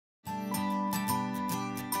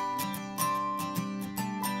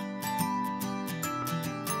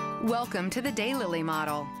Welcome to the Daylily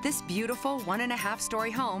model. This beautiful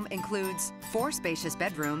 1.5-story home includes 4 spacious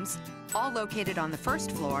bedrooms, all located on the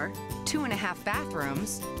first floor, 2.5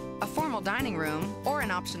 bathrooms, a formal dining room or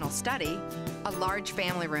an optional study, a large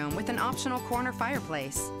family room with an optional corner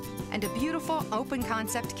fireplace, and a beautiful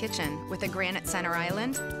open-concept kitchen with a granite center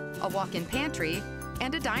island, a walk-in pantry,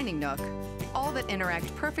 and a dining nook, all that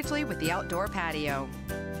interact perfectly with the outdoor patio.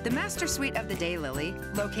 The master suite of the Daylily,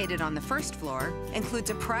 located on the first floor, includes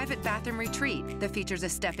a private bathroom retreat that features a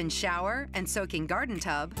step-in shower and soaking garden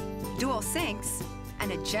tub, dual sinks,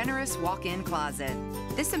 and a generous walk-in closet.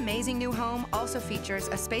 This amazing new home also features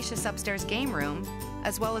a spacious upstairs game room,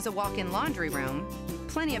 as well as a walk-in laundry room,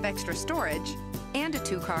 plenty of extra storage, and a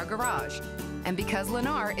 2-car garage. And because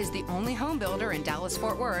Lennar is the only home builder in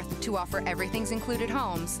Dallas-Fort Worth to offer everything's included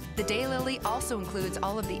homes, the Daylily also includes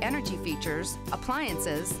all of the energy features,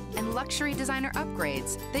 appliances, and luxury designer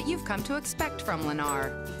upgrades that you've come to expect from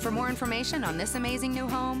Lennar. For more information on this amazing new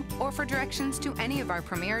home, or for directions to any of our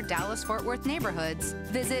premier Dallas-Fort Worth neighborhoods,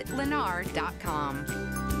 visit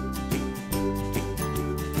lennar.com.